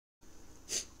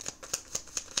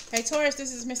Hey Taurus,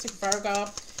 this is Mystic Virgo.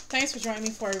 Thanks for joining me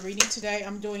for a reading today.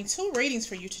 I'm doing 2 readings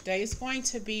for you today. It's going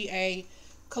to be a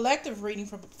collective reading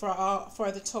for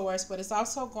the Taurus, but it's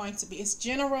also going to be, it's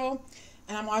general,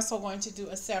 and I'm also going to do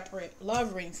a separate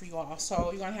love reading for you all.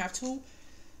 So you're going to have two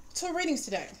readings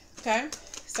today, okay?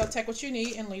 So take what you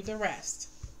need and leave the rest.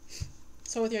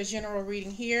 So with your general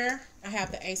reading here, I have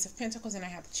the Ace of Pentacles and I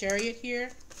have the Chariot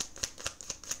here.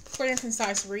 Clear and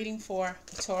concise reading for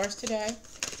the Taurus today.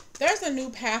 There's a new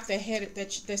path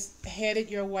that's headed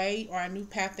your way, or a new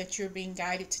path that you're being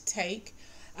guided to take.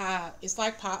 It's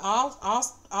like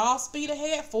all speed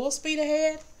ahead, full speed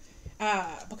ahead,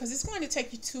 because it's going to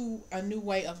take you to a new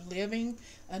way of living,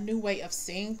 a new way of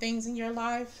seeing things in your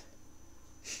life.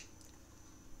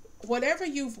 Whatever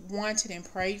you've wanted and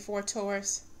prayed for,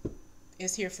 Taurus,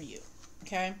 is here for you,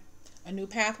 okay? A new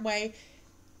pathway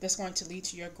that's going to lead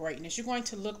to your greatness. You're going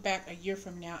to look back a year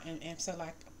from now and say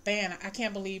like, man, I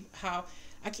can't believe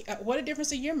what a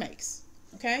difference a year makes.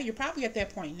 Okay, you're probably at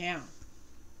that point now,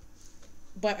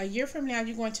 but a year from now,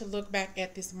 you're going to look back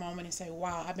at this moment and say,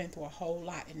 wow, I've been through a whole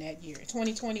lot in that year.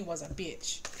 2020 was a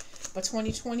bitch, but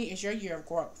 2020 is your year of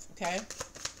growth. Okay.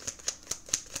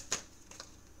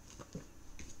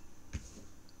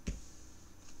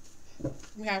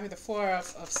 We have here the Four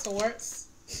of Swords,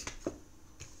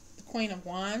 the Queen of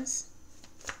Wands,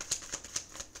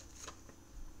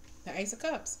 the Ace of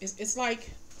Cups. It's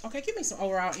like, okay, give me some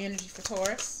overall energy for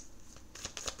Taurus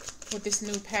with this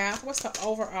new path. What's the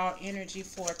overall energy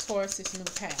for Taurus, this new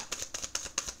path?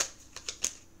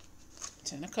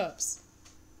 10 of Cups.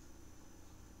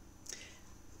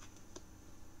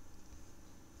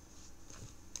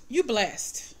 You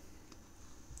blessed.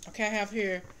 Okay, I have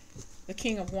here the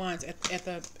King of Wands at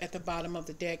the bottom of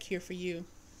the deck here for you,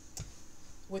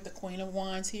 with the Queen of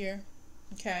Wands here.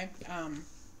 Okay.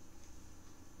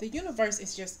 The universe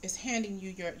is handing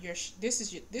you this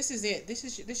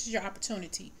is your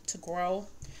opportunity to grow,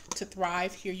 to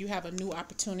thrive. Here you have a new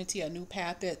opportunity, a new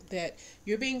path that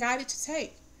you're being guided to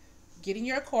take. Get in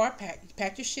your car,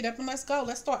 pack your shit up, and let's go.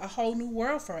 Let's start a whole new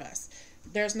world for us.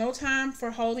 There's no time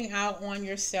for holding out on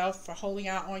yourself, for holding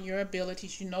out on your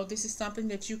abilities. You know this is something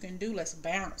that you can do. Let's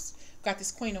bounce. Got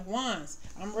this Queen of Wands.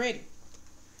 I'm ready.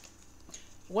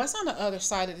 What's on the other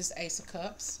side of this Ace of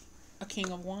Cups? A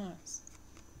King of Wands.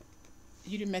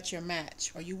 You didn't met your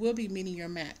match, or you will be meeting your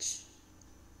match,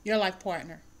 your life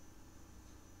partner.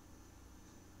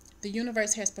 The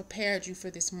universe has prepared you for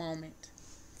this moment,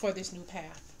 for this new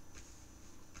path.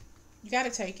 You got to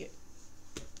take it,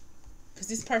 because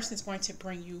this person is going to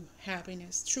bring you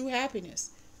happiness, true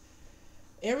happiness.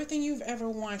 Everything you've ever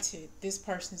wanted, this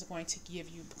person is going to give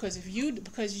you, because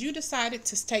you decided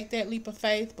to take that leap of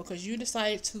faith, because you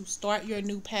decided to start your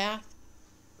new path.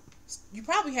 You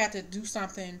probably had to do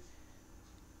something.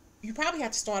 You probably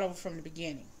have to start over from the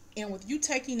beginning. And with you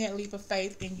taking that leap of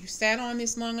faith and you sat on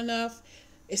this long enough,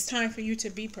 it's time for you to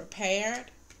be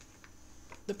prepared.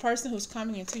 The person who's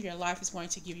coming into your life is going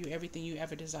to give you everything you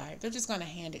ever desired. They're just going to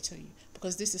hand it to you,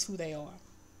 because this is who they are.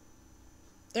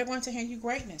 They're going to hand you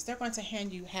greatness. They're going to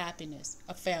hand you happiness,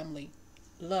 a family,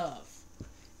 love.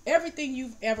 Everything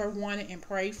you've ever wanted and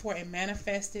prayed for and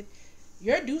manifested,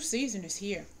 your due season is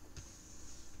here.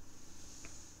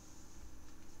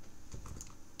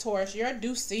 Taurus, your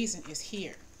due season is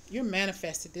here. You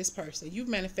manifested this person. You've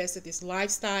manifested this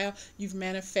lifestyle. You've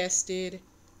manifested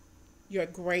your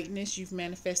greatness. You've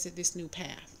manifested this new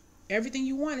path. Everything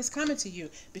you want is coming to you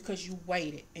because you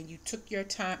waited and you took your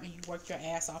time and you worked your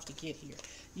ass off to get here.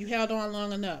 You held on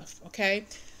long enough, okay?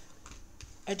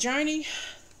 A journey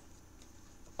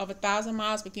of 1,000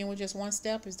 miles begin with just one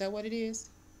step. Is that what it is?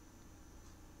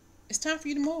 It's time for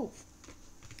you to move.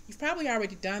 You've probably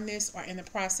already done this or in the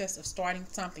process of starting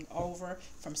something over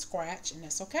from scratch, and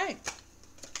that's okay.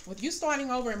 With you starting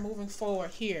over and moving forward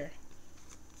here,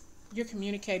 you're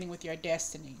communicating with your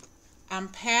destiny. I'm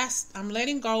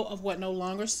letting go of what no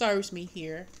longer serves me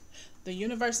here. The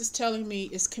universe is telling me,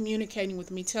 is communicating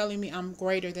with me, telling me I'm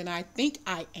greater than I think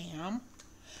I am.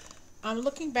 I'm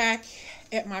looking back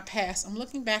at my past. I'm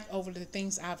looking back over the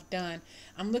things I've done.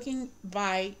 I'm looking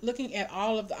at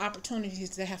all of the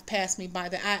opportunities that have passed me by,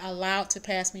 that I allowed to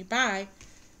pass me by.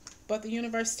 But the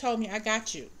universe told me, I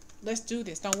got you. Let's do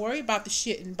this. Don't worry about the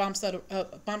shit and bumps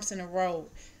in the road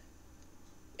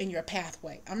in your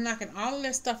pathway. I'm knocking all of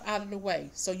that stuff out of the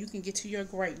way so you can get to your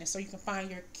greatness, so you can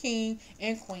find your King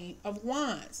and Queen of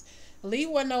Wands. Leave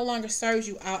what no longer serves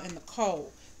you out in the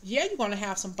cold. Yeah, you're going to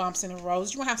have some bumps in the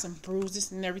road. You're going to have some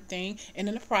bruises and everything. And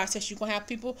in the process, you're going to have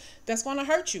people that's going to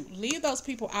hurt you. Leave those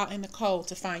people out in the cold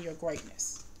to find your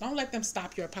greatness. Don't let them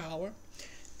stop your power.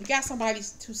 You got somebody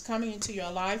who's coming into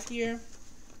your life here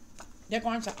They're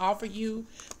going to offer you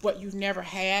what you've never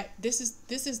had. This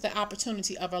is the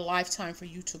opportunity of a lifetime for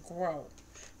you to grow.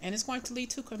 And it's going to lead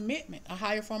to commitment, a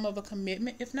higher form of a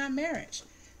commitment, if not marriage.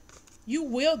 You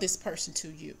will this person to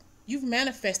you. You've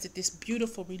manifested this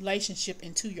beautiful relationship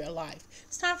into your life.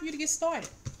 It's time for you to get started.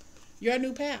 Your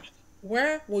new path.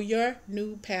 Where will your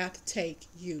new path take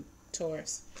you,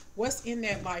 Taurus? What's in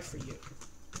that life for you,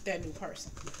 that new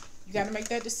person? You got to make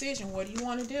that decision. What do you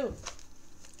want to do?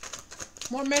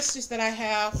 More messages that I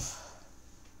have.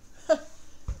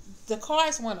 The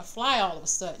cards want to fly all of a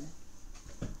sudden.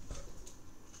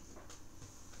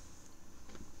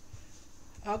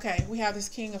 Okay, we have this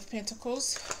King of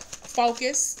Pentacles.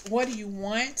 Focus. What do you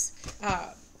want?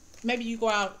 Maybe you go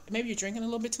out. Maybe you're drinking a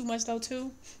little bit too much though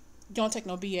too. Don't take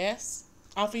no BS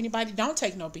off anybody. Don't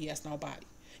take no BS nobody.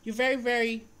 You're very,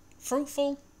 very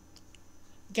fruitful,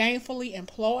 gainfully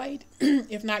employed.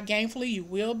 If not gainfully, you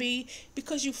will be,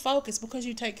 because you focus, because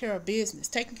you take care of business.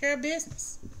 Taking care of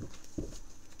business.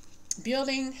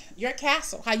 Building your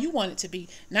castle how you want it to be,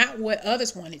 not what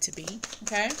others want it to be.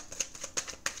 Okay.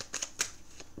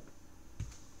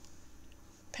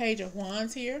 Page of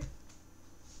Wands here.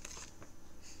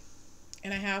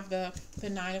 And I have the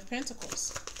Nine of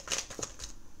Pentacles.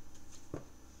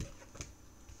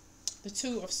 The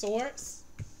Two of Swords.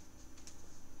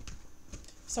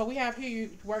 So we have here you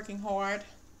working hard,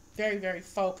 very, very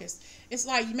focused. It's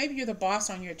like maybe you're the boss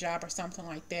on your job or something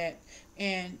like that,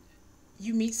 and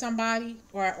you meet somebody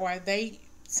or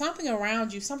something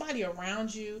around you, somebody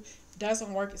around you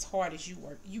doesn't work as hard as you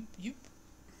work.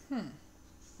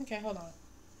 Okay, hold on.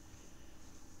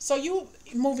 So you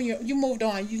moved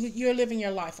on. You're living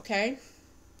your life, okay,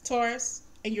 Taurus,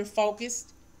 and you're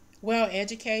focused, well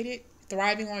educated,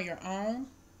 thriving on your own.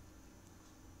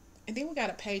 And then we got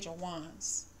a Page of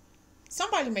Wands.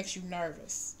 Somebody makes you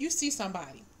nervous. You see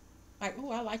somebody like,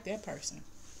 oh, I like that person.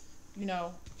 You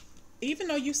know, even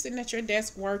though you're sitting at your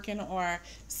desk working or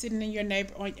sitting in your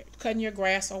neighbor or cutting your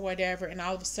grass or whatever, and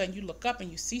all of a sudden you look up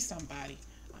and you see somebody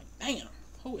like, damn,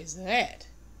 who is that?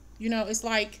 You know, it's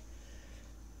like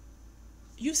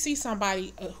you see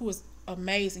somebody who is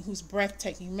amazing, who's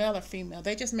breathtaking, male or female.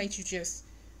 They just made you just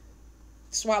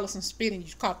swallow some spit and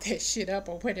you caught that shit up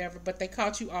or whatever, but they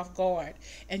caught you off guard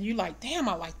and you like, damn,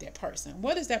 I like that person.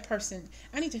 What is that person?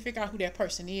 I need to figure out who that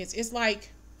person is. It's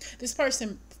like this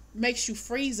person makes you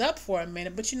freeze up for a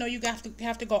minute, but you know, you have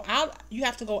to go out. You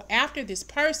have to go after this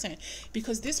person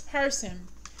because this person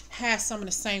has some of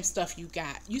the same stuff you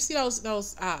got. You see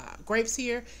those grapes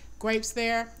here, grapes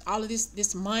there, all of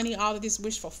this money, all of this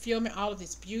wish fulfillment, all of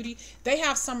this beauty. They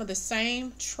have some of the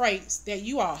same traits that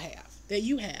you all have, that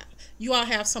you have. You all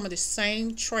have some of the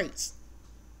same traits.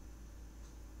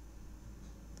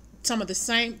 Some of the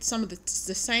same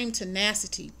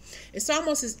tenacity. It's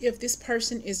almost as if this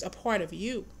person is a part of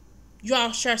you. You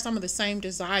all share some of the same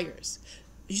desires.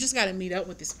 You just got to meet up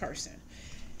with this person.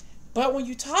 But when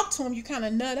you talk to them, you kind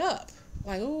of nut up.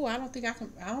 Like, oh, I don't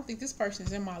think this person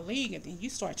is in my league. And then you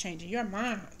start changing your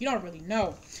mind. You don't really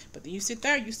know. But then you sit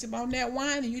there, you sip on that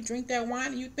wine, and you drink that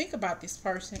wine, and you think about this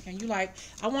person. And you like,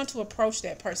 I want to approach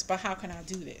that person, but how can I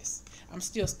do this? I'm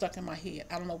still stuck in my head.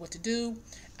 I don't know what to do.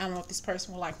 I don't know if this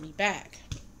person will like me back.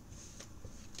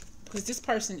 Because this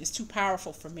person is too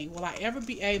powerful for me. Will I ever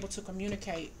be able to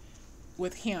communicate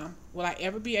with him? Will I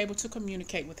ever be able to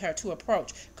communicate with her, to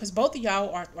approach? Because both of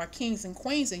y'all are kings and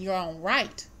queens in your own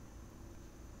right.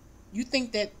 You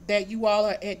think that you all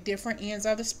are at different ends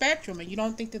of the spectrum, and you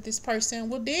don't think that this person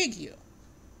will dig you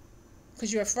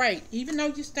because you're afraid. Even though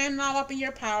you're standing all up in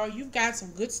your power, you've got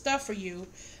some good stuff for you.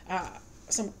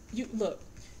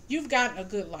 You've got a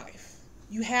good life.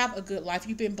 You have a good life.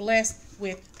 You've been blessed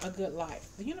with a good life.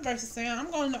 The universe is saying,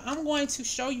 I'm going to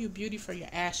show you beauty for your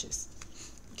ashes.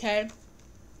 Okay?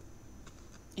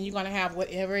 And you're going to have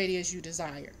whatever it is you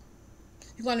desire.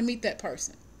 You're going to meet that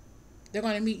person. They're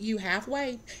going to meet you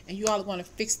halfway, and you all are going to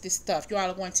fix this stuff. You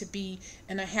all are going to be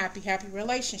in a happy, happy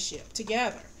relationship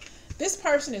together. This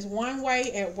person is one way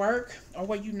at work or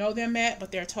where you know them at, but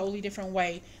they're a totally different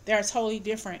way. They're totally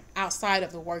different outside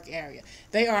of the work area.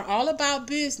 They are all about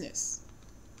business,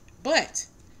 but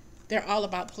they're all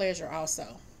about pleasure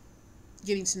also.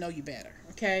 Getting to know you better,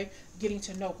 okay? Getting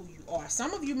to know who you are.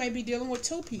 Some of you may be dealing with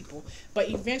two people,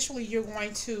 but eventually you're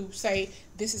going to say,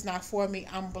 this is not for me.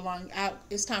 I'm belonging out.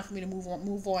 It's time for me to move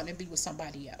on and be with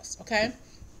somebody else, okay?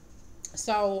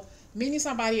 So meeting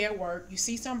somebody at work, you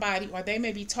see somebody, or they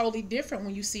may be totally different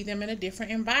when you see them in a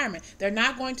different environment. They're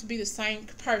not going to be the same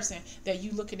person that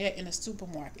you looking at in a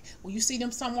supermarket. When you see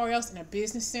them somewhere else in a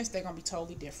business sense, they're going to be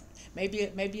totally different.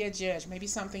 Maybe a judge, maybe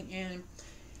something in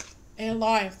in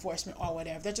law enforcement or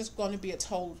whatever. They're just going to be a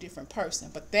total different person.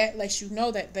 But that lets you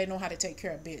know that they know how to take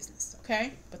care of business,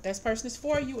 okay? But this person is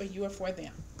for you and you are for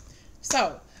them.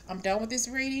 So, I'm done with this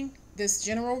reading, this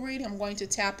general reading. I'm going to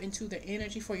tap into the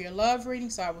energy for your love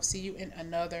reading. So, I will see you in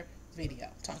another video.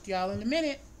 Talk to y'all in a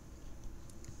minute.